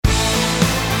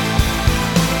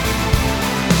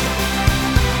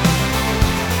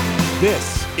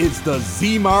This is the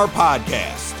ZMAR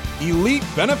Podcast. Elite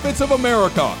Benefits of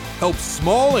America helps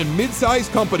small and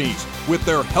mid-sized companies with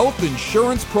their health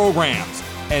insurance programs.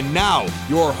 And now,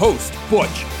 your host,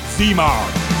 Butch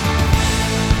ZMAR.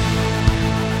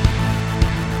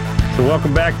 So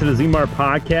welcome back to the ZMAR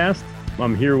Podcast.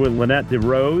 I'm here with Lynette,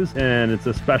 DeRose, and it's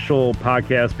a special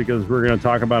podcast because we're going to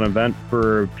talk about an event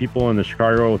for people in the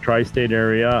Chicago tri-state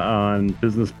area on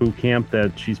Business Bootcamp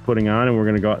that she's putting on, and we're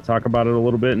going to go talk about it a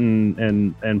little bit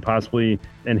and possibly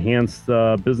enhance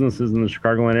businesses in the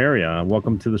Chicagoland area.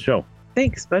 Welcome to the show.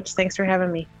 Thanks, Butch. Thanks for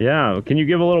having me. Yeah. Can you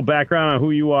give a little background on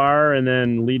who you are and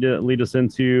then lead us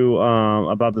into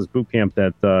about this bootcamp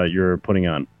that you're putting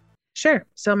on? Sure.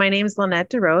 So my name is Lynette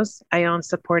DeRose. I own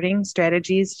Supporting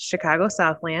Strategies Chicago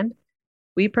Southland.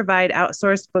 We provide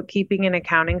outsourced bookkeeping and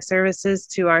accounting services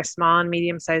to our small and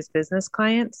medium-sized business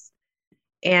clients.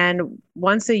 And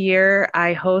once a year,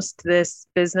 I host this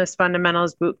Business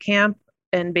Fundamentals Bootcamp.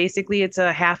 And basically, it's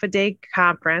a half-a-day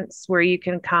conference where you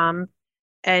can come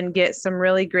and get some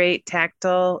really great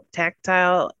tactile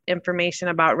information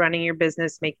about running your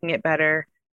business, making it better.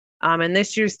 And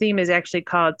this year's theme is actually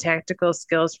called Tactical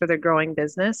Skills for the Growing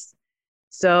Business.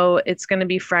 So it's going to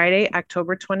be Friday,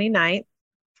 October 29th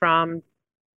from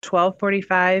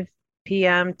 12:45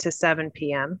 p.m. to 7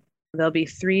 p.m. There'll be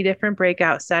 3 different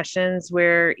breakout sessions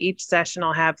where each session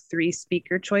will have 3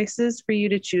 speaker choices for you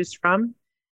to choose from.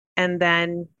 And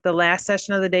then the last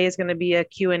session of the day is going to be a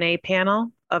Q&A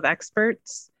panel of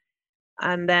experts.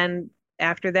 And then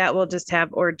after that, we'll just have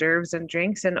hors d'oeuvres and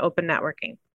drinks and open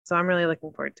networking. So I'm really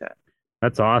looking forward to it.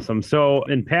 That's awesome. So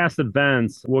in past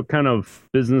events, what kind of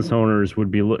business owners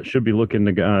should be looking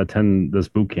to attend this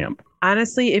boot camp?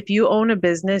 Honestly, if you own a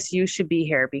business, you should be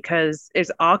here because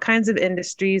there's all kinds of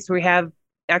industries. We have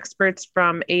experts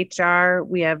from HR,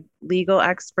 we have legal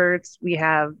experts, we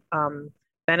have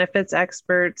benefits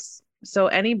experts. So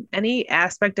any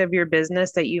aspect of your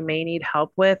business that you may need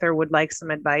help with or would like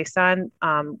some advice on,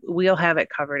 we'll have it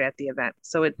covered at the event.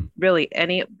 So it really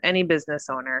any business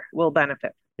owner will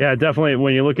benefit. Yeah, definitely.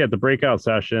 When you look at the breakout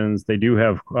sessions, they do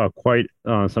have quite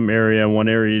some area. One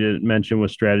area you didn't mention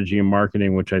was strategy and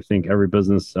marketing, which I think every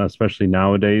business, especially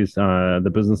nowadays,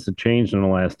 the business has changed in the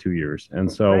last 2 years.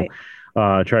 And so right.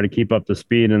 Try to keep up the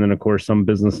speed. And then, of course, some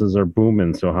businesses are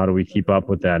booming. So how do we keep up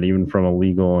with that, even from a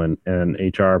legal and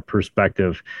HR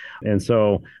perspective? And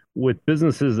so with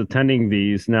businesses attending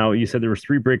these, now you said there was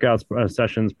 3 breakout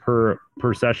sessions per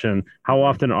session. How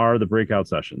often are the breakout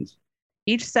sessions?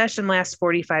 Each session lasts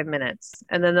 45 minutes,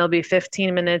 and then there'll be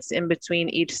 15 minutes in between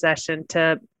each session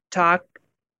to talk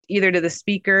either to the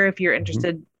speaker if you're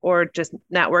interested or just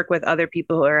network with other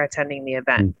people who are attending the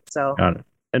event. So got it.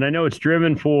 And I know it's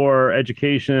driven for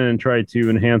education and try to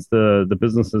enhance the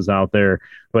businesses out there,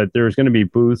 but there's going to be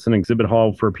booths and exhibit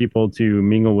hall for people to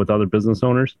mingle with other business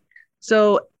owners.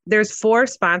 So there's 4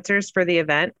 sponsors for the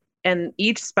event, and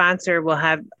each sponsor will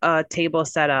have a table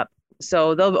set up.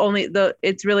 So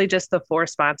it's really just the 4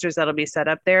 sponsors that'll be set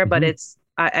up there, but it's,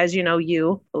 as you know,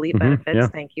 Elite Benefits. Yeah.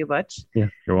 Thank you, Butch. Yeah,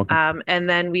 you're welcome. And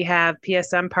then we have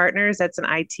PSM Partners. That's an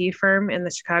IT firm in the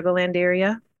Chicagoland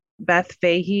area. Beth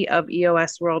Fahey of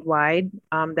EOS Worldwide.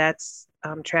 That's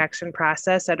Traction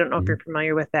Process. I don't know if you're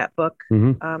familiar with that book,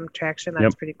 Traction.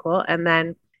 That's pretty cool. And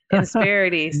then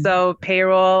Insperity, so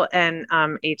payroll and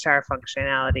HR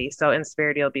functionality. So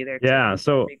Insperity will be there too. Yeah.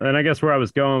 So, and I guess where I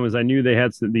was going was I knew they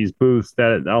had these booths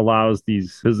that allows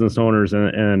these business owners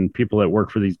and people that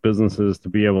work for these businesses to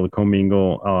be able to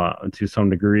commingle to some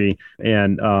degree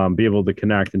and be able to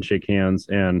connect and shake hands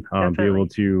and be able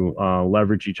to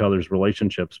leverage each other's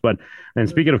relationships. And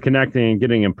speaking of connecting and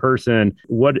getting in person,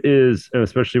 what is,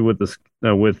 especially with this,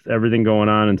 with everything going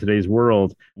on in today's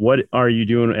world, what are you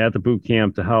doing at the boot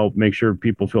camp to help make sure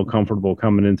people feel comfortable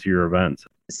coming into your events?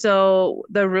 So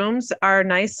the rooms are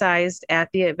nice sized at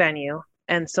the venue,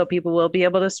 and so people will be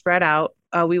able to spread out.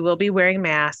 We will be wearing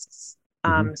masks,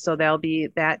 so there'll be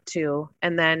that too.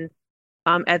 And then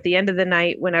at the end of the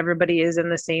night, when everybody is in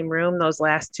the same room, those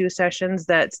last 2 sessions,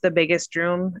 that's the biggest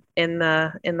room in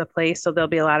the place. So there'll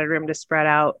be a lot of room to spread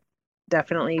out.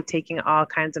 Definitely taking all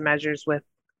kinds of measures with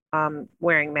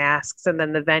wearing masks. And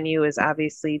then the venue is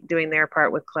obviously doing their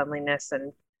part with cleanliness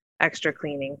and extra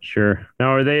cleaning. Sure.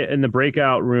 Now, are they in the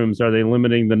breakout rooms? Are they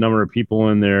limiting the number of people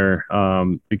in there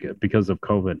because of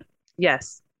COVID?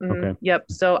 Yes. Okay. Yep.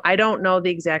 So I don't know the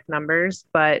exact numbers,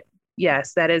 but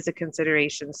yes, that is a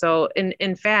consideration. So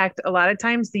in fact, a lot of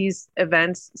times these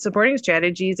events, Supporting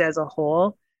Strategies as a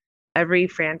whole, every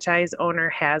franchise owner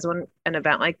has an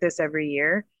event like this every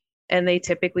year, and they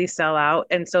typically sell out.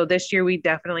 And so this year we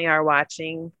definitely are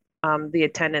watching the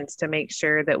attendance to make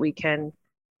sure that we can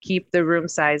keep the room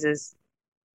sizes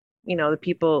the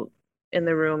people in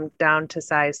the room down to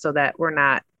size so that we're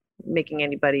not making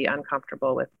anybody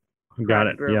uncomfortable with. Got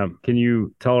it. Yeah. Can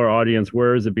you tell our audience,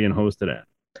 where is it being hosted at?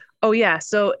 Oh, yeah.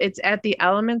 So it's at the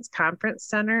Elements Conference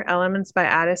Center, Elements by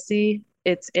Odyssey.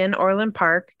 It's in Orland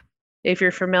Park. If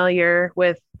you're familiar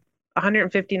with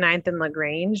 159th and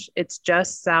LaGrange, it's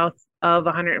just south of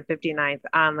 159th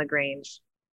on LaGrange.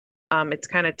 It's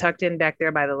kind of tucked in back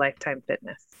there by the Lifetime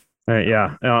Fitness.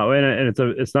 Yeah, and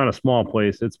it's not a small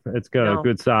place. It's got a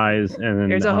good size, and then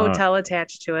there's a hotel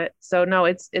attached to it. So no,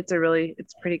 it's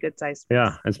pretty good size space.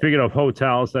 Yeah, and speaking of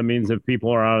hotels, that means if people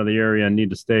are out of the area and need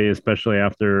to stay, especially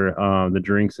after the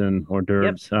drinks and hors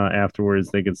d'oeuvres afterwards,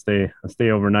 they can stay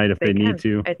overnight if they need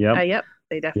to. Yep,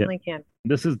 they definitely can.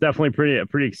 This is definitely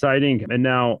pretty exciting. And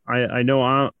now I know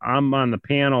I'm on the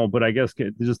panel, but I guess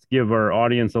just to give our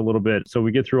audience a little bit. So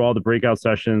we get through all the breakout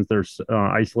sessions. They're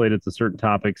isolated to certain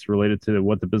topics related to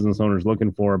what the business owner is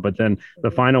looking for. But then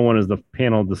the final one is the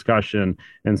panel discussion.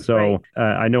 And so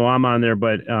I know I'm on there,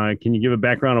 but can you give a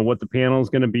background on what the panel is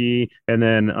going to be? And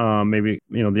then maybe,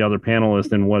 the other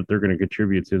panelists and what they're going to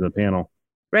contribute to the panel.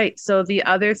 Right. So the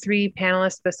other three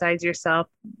panelists besides yourself,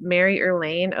 Mary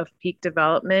Erlane of Peak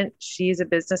Development, she's a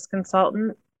business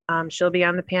consultant. She'll be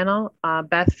on the panel.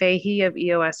 Beth Fahey of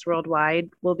EOS Worldwide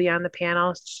will be on the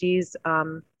panel. She's a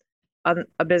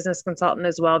business consultant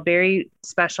as well, very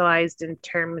specialized in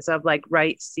terms of like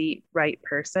right seat, right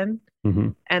person.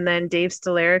 Mm-hmm. And then Dave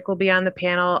Stolaric will be on the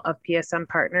panel of PSM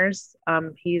Partners.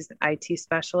 He's an IT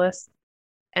specialist.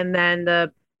 And then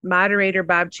the moderator,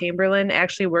 Bob Chamberlain,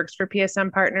 actually works for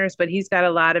PSM Partners, but he's got a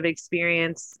lot of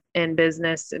experience in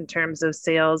business in terms of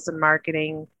sales and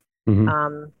marketing,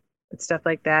 and stuff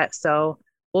like that. So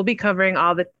we'll be covering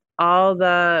all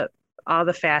the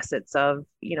facets of,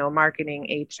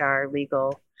 marketing, HR,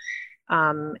 legal,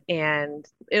 and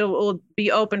it will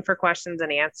be open for questions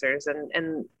and answers,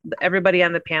 and everybody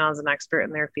on the panel is an expert in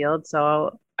their field.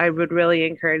 So I would really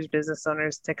encourage business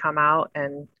owners to come out,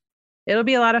 and it'll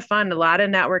be a lot of fun, a lot of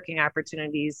networking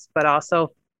opportunities, but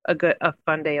also a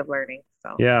fun day of learning.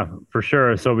 So yeah, for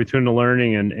sure. So between the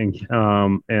learning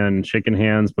and shaking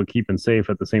hands, but keeping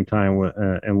safe at the same time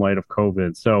in light of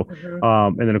COVID. So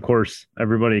and then of course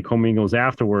everybody commingles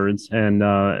afterwards, and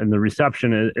the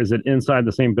reception is it inside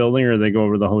the same building, or they go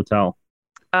over to the hotel?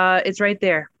 It's right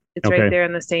there. It's right there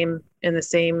in the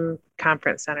same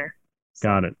conference center.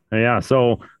 Got it. Yeah.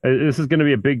 So this is going to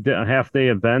be a big half-day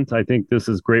event. I think this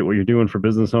is great what you're doing for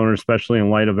business owners, especially in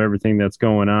light of everything that's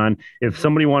going on. If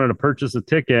somebody wanted to purchase a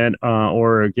ticket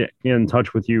or get in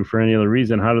touch with you for any other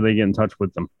reason, how do they get in touch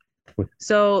with them?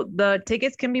 So the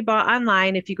tickets can be bought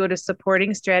online. If you go to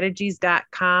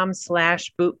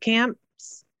supportingstrategies.com/bootcamp,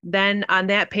 then on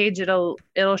that page, it'll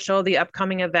show the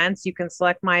upcoming events. You can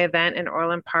select my event in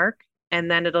Orland Park, and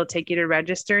then it'll take you to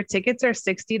register. Tickets are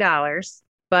 $60.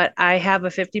 But I have a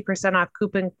 50% off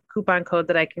coupon code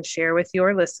that I can share with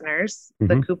your listeners.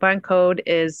 Mm-hmm. The coupon code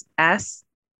is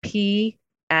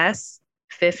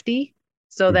SPS50.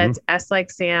 So that's S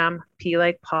like Sam, P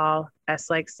like Paul, S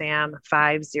like Sam,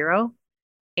 50.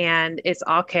 And it's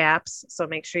all caps. So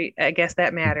make sure, I guess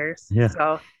that matters. Yeah.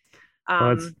 So,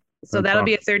 so that'll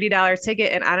be a $30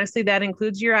 ticket. And honestly, that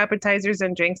includes your appetizers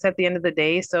and drinks at the end of the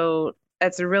day. So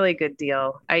that's a really good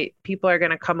deal. People are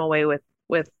going to come away with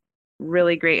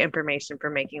really great information for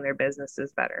making their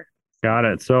businesses better. Got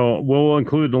it. So we'll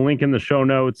include the link in the show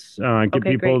notes, give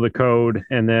people the code,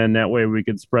 and then that way we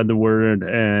could spread the word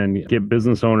and get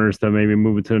business owners to maybe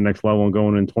move it to the next level and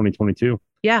going in 2022.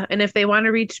 Yeah. And if they want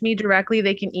to reach me directly,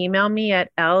 they can email me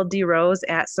at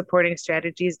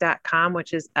ldrose@supportingstrategies.com,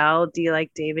 which is LD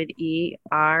like David,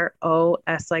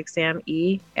 EROS like Sam,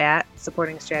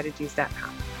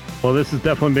 @supportingstrategies.com. Well, this has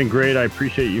definitely been great. I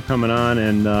appreciate you coming on,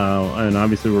 and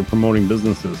obviously we're promoting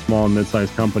businesses, small and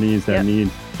mid-sized companies that need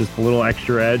just a little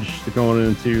extra edge to going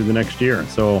into the next year.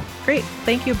 So great.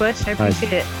 Thank you, Butch. I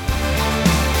appreciate it.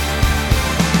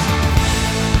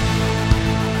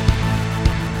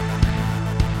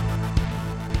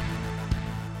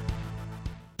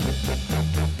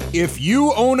 If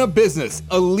you own a business,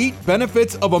 Elite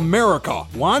Benefits of America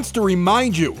wants to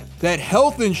remind you that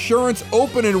health insurance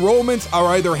open enrollments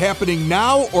are either happening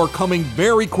now or coming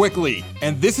very quickly.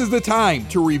 And this is the time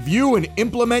to review and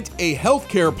implement a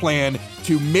healthcare plan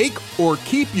to make or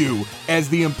keep you as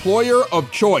the employer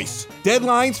of choice.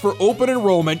 Deadlines for open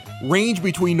enrollment range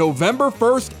between November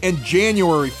 1st and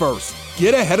January 1st.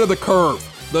 Get ahead of the curve.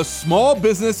 The Small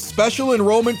Business Special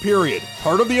Enrollment Period,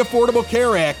 part of the Affordable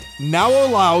Care Act, now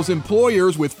allows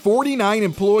employers with 49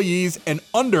 employees and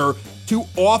under to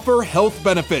offer health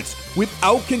benefits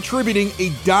without contributing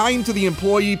a dime to the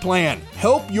employee plan.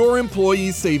 Help your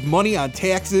employees save money on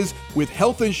taxes with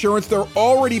health insurance they're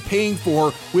already paying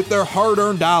for with their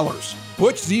hard-earned dollars.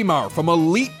 Butch Zemar from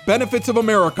Elite Benefits of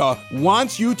America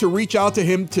wants you to reach out to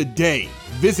him today.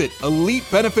 Visit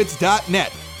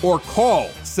elitebenefits.net or call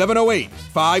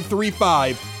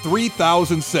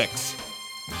 708-535-3006.